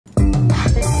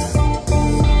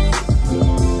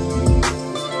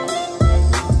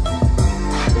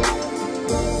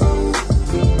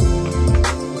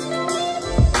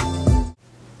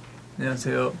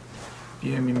안녕하세요,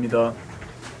 BM입니다.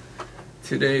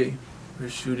 Today we're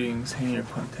shooting 생일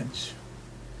컨텐츠.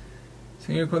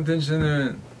 생일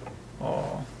컨텐츠는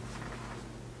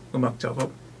음악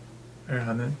작업을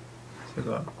하는,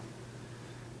 제가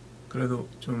그래도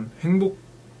좀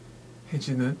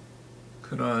행복해지는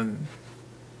그런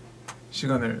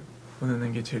시간을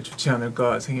보내는 게 제일 좋지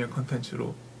않을까, 생일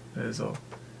컨텐츠로. 그래서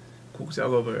곡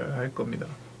작업을 할 겁니다.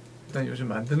 일단 요즘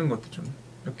만드는 것도 좀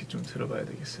몇 개 좀 들어봐야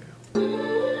되겠어요.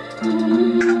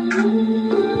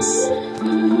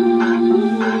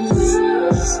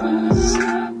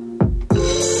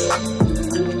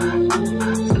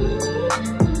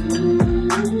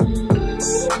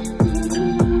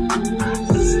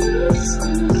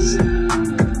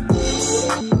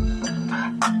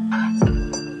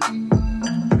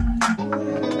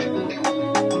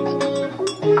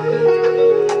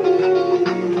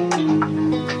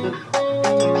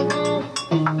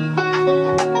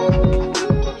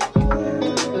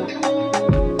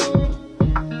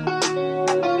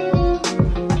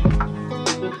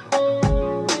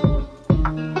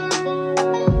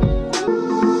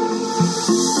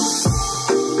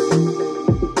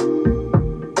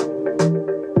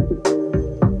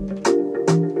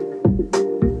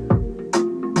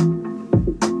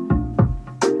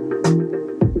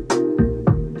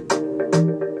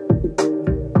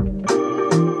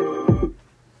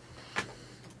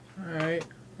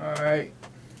 alright.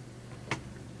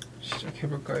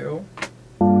 시작해볼까요?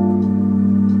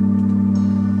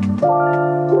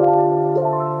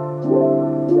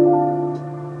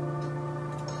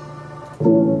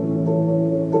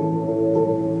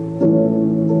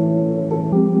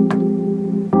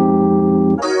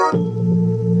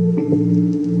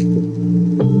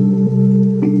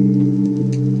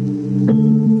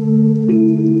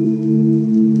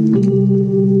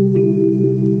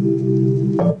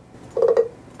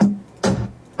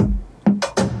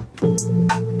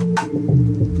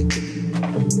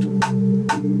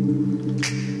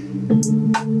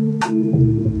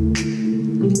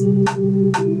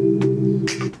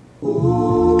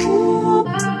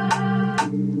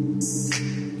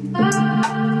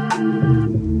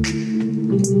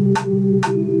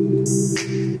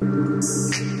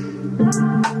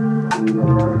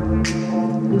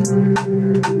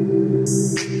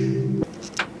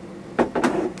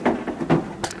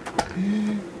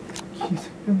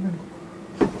 기색 뺏는 거.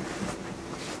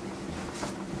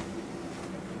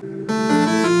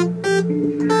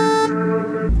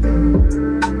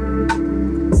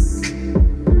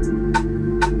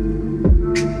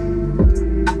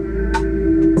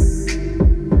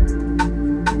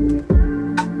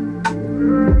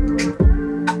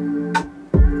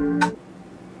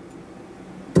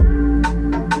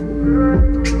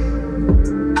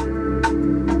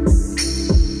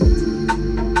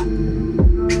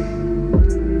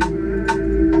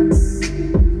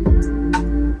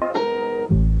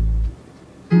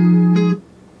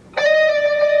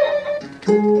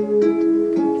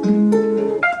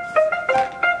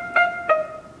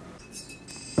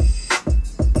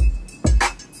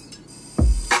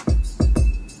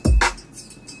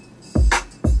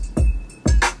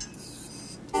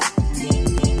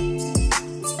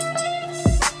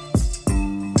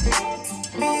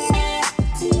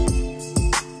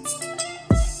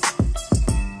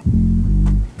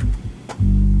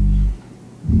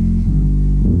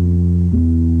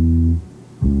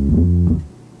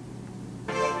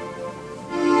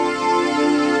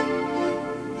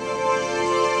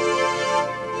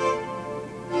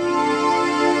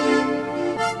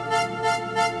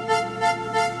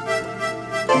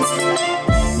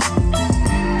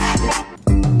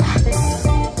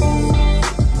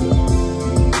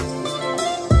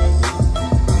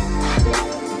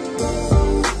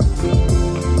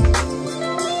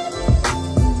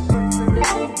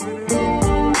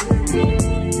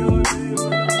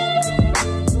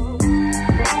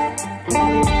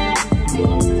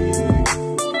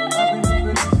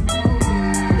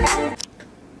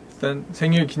 일단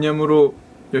생일 기념으로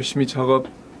열심히 작업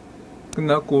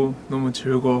끝났고 너무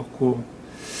즐거웠고,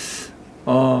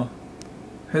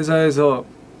 회사에서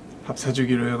밥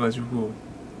사주기로 해가지고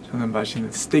저는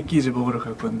맛있는 스테이키즈 먹으러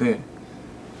갈 건데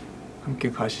함께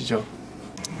가시죠.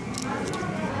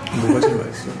 뭐가 제일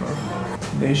맛있을까?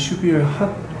 내슈빌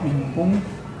핫 윙봉?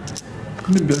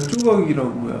 근데 몇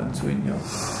조각이라고 왜 안 써있냐?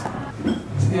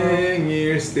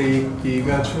 생일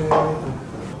스테이키가 최고.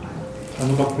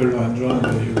 단호박 별로 안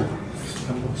좋아하는데 이거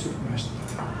단호박 수프 맛있다.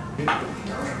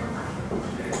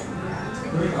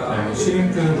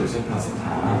 슈림프는 요새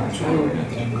파스타 초록을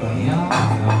드릴 거예요.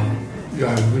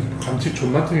 야, 이거 감칠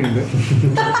존나 틀린데?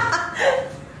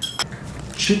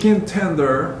 치킨 텐더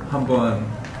한번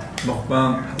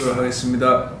먹방 하도록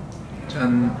하겠습니다.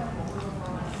 짠.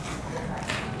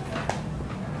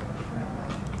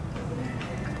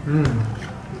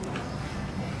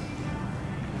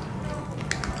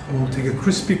 오, 되게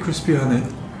크리스피하네.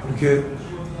 이렇게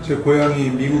제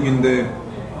고향이 미국인데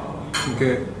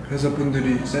이렇게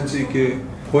회사분들이 센스 있게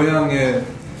고향의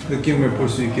느낌을 볼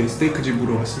수 있게 스테이크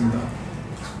집으로 왔습니다.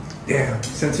 예,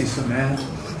 센스 있어,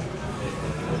 man.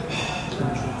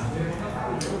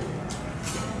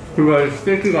 그리고 아직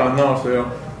스테이크가 안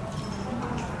나왔어요.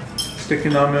 스테이크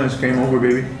나오면 it's game over,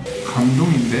 baby.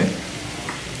 감동인데?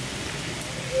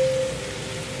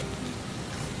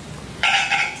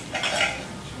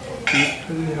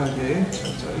 편리하게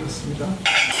잘 자르겠습니다.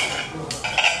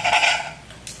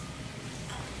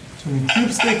 저는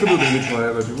큐브 스테이크도 되게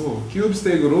좋아해가지고 큐브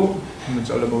스테이크로 한번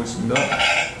잘라보겠습니다.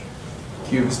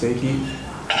 큐브 스테이크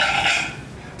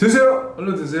드세요!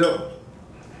 얼른 드세요.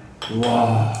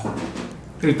 와,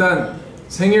 일단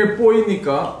생일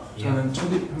뽀이니까 저는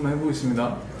초입 한번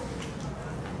해보겠습니다.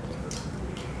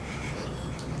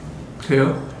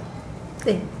 돼요?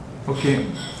 네.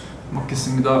 오케이,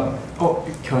 먹겠습니다.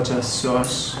 겨자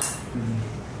소스.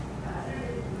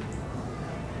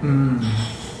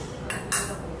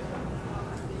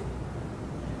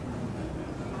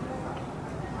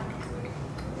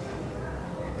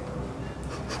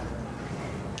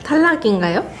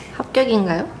 탈락인가요?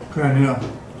 합격인가요? 그게 아니라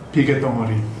비계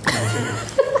덩어리.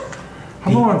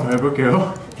 한 번만 더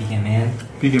해볼게요. 비계맨.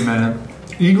 비계맨.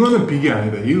 이거는 비계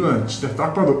아니다. 이거는 진짜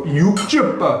딱 봐도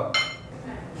육즙밥.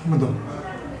 한 번 더.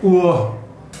 우와.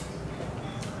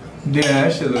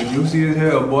 That shit look juicy as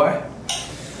hell, boy.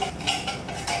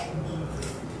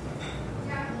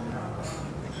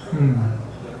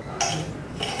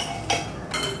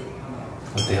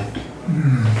 어때요?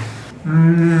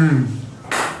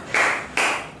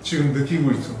 지금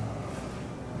느끼고 있어.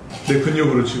 내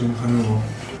근육으로 지금 가는 거.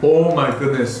 오 마이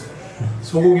굿네스.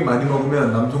 소고기 많이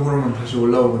먹으면 남성 호르몬 다시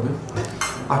올라오거든.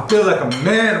 I feel like a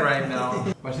man right now.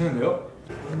 맛있는데요?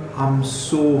 I'm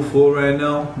so full right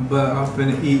now, but I'm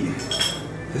gonna eat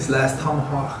this last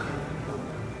tomahawk.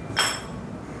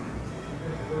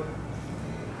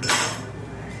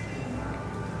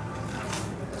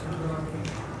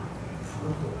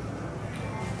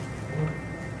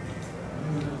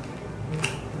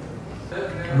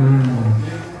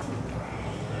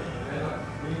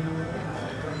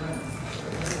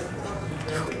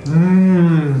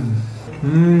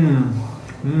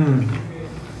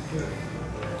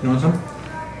 영상?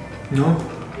 너?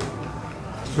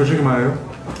 솔직히 말해요.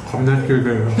 겁나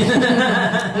길게요.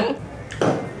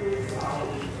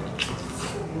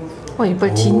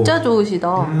 이빨 진짜 좋으시다.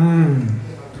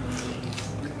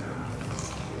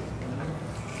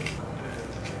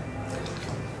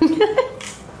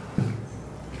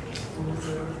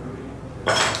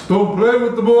 Don't play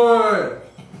with the boy.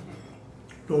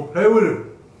 Don't play with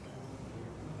him.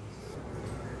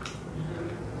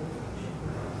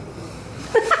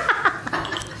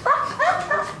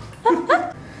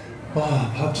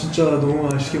 와, 밥 진짜 너무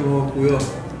맛있게 먹었고요.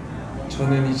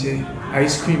 저는 이제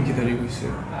아이스크림 기다리고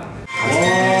있어요.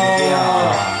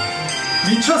 와,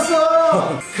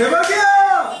 미쳤어! 대박이야!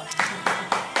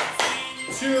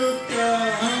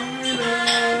 축하합니다.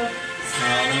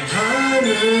 사랑하는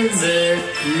내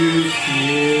뷰티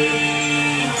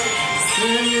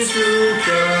생일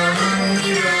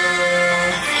축하합니다.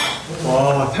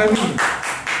 와, 타이밍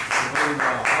대박이다.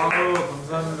 아우,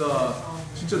 감사합니다.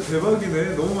 진짜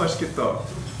대박이네. 너무 맛있겠다.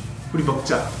 우리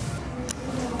먹자.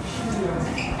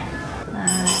 하나,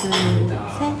 둘,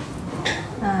 셋.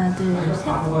 하나, 둘, 셋.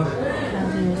 하나,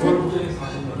 둘, 셋.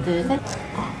 둘, 셋.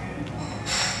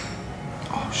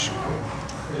 아우, 씨.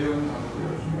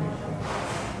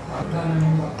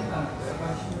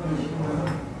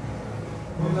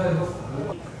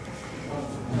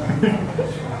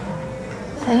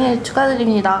 생일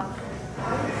축하드립니다.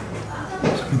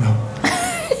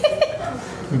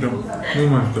 진짜 너무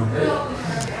맛있어.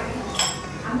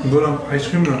 이거랑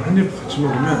아이스크림이랑 한 입 같이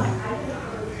먹으면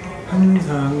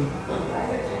항상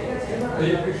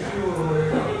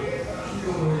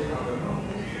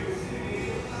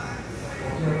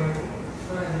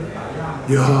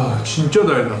이야, 진짜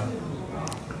달다.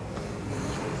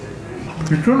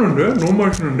 괜찮은데? 너무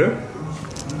맛있는데?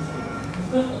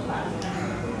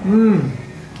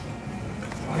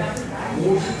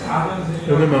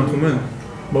 오늘만큼은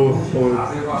먹어.